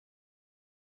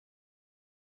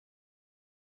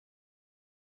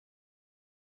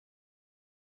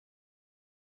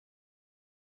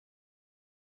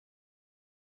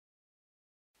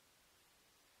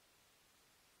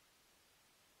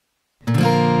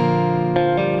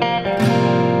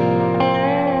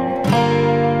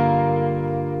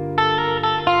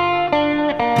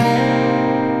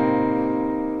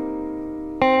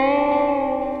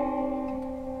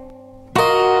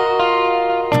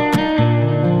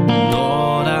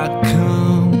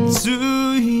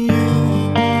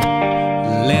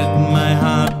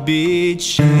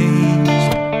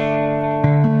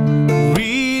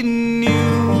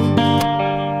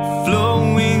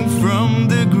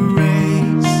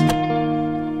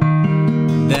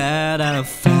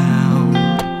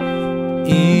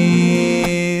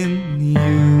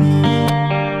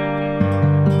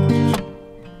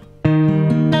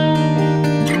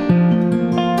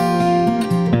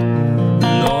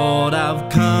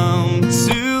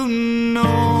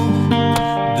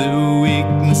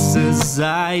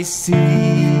I see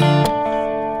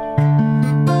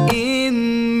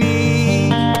in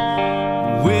me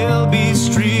will be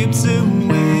stripped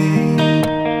away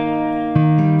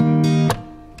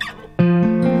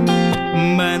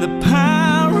by the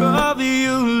power of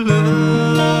your love.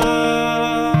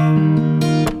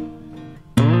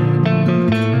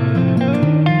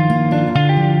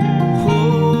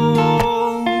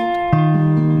 Hold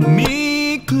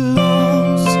me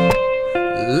close,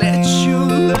 let your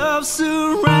love surround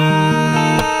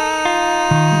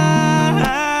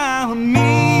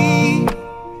me.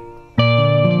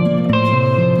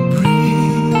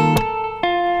 Bring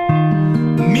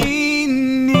me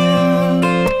near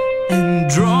and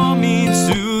draw me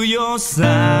to your side.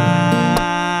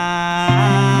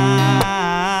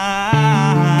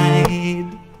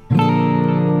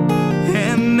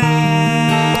 And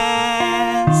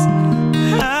as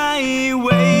I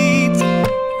wait,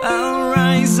 I'll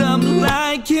rise up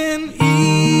like an eagle,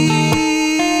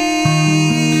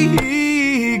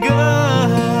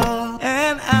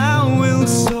 and I will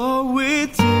soar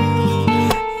with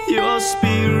you. Your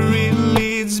spirit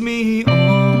leads me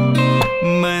on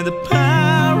by the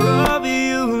power of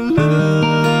your love.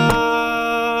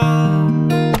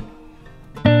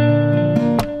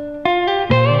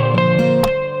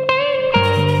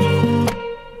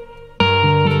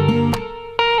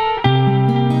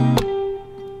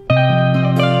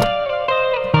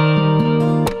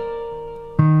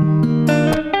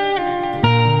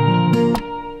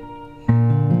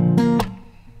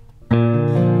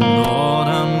 Lord,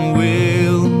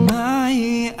 unveil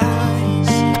my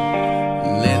eyes,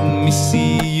 let me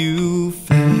see you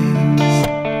face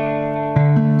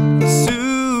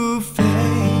to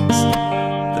face,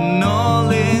 the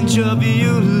knowledge of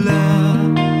your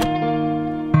love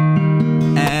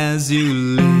as you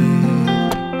live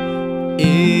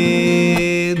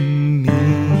in me.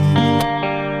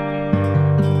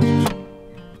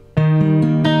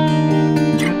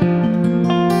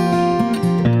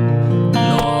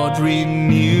 Lord,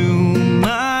 renew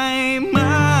my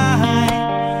mind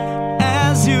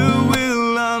as your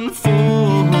will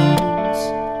unfolds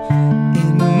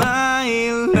in my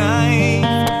life,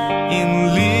 in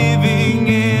living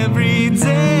every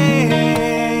day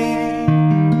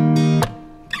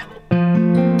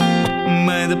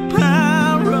by the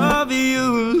power of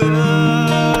your love.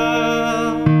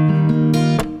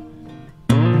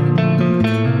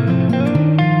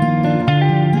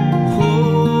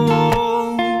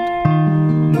 Hold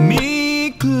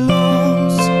me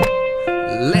close,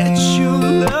 let your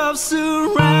love surround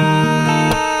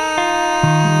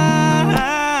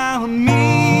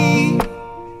me.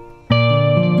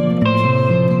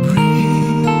 Bring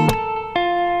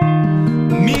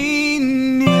me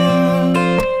near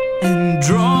and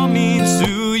draw me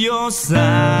to your side.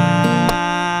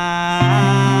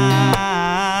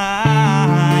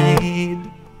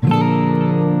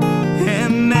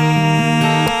 And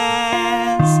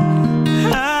as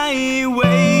I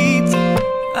wait,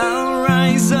 I'll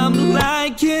rise up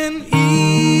like an eagle,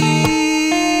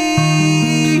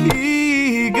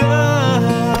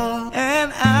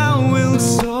 and I will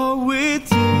soar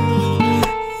with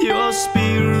you. Your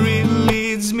spirit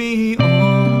leads me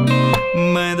on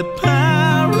by the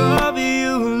power of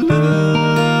your love.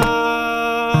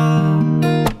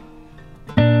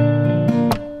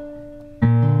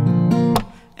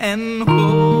 And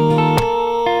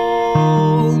hold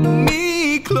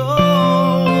me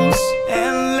close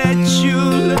and let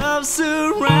your love surround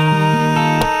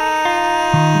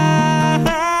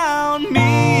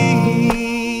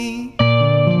me,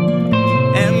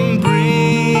 and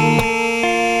bring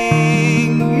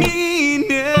me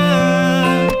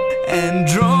near and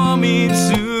draw me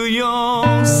to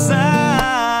your side.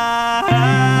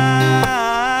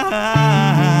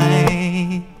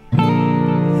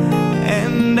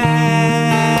 And as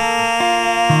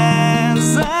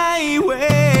I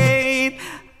wait,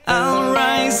 I'll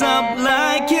rise up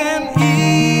like an eagle,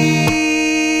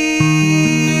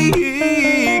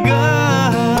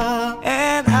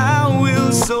 and I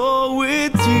will soar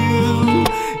with you.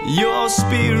 Your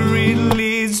spirit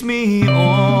leads me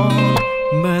on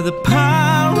by the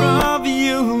power of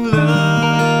your love,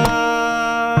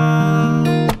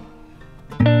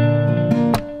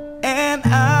 and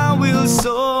I will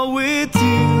soar with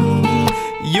you.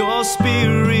 Your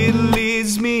spirit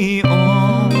leads me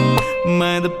on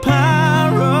by the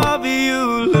power of your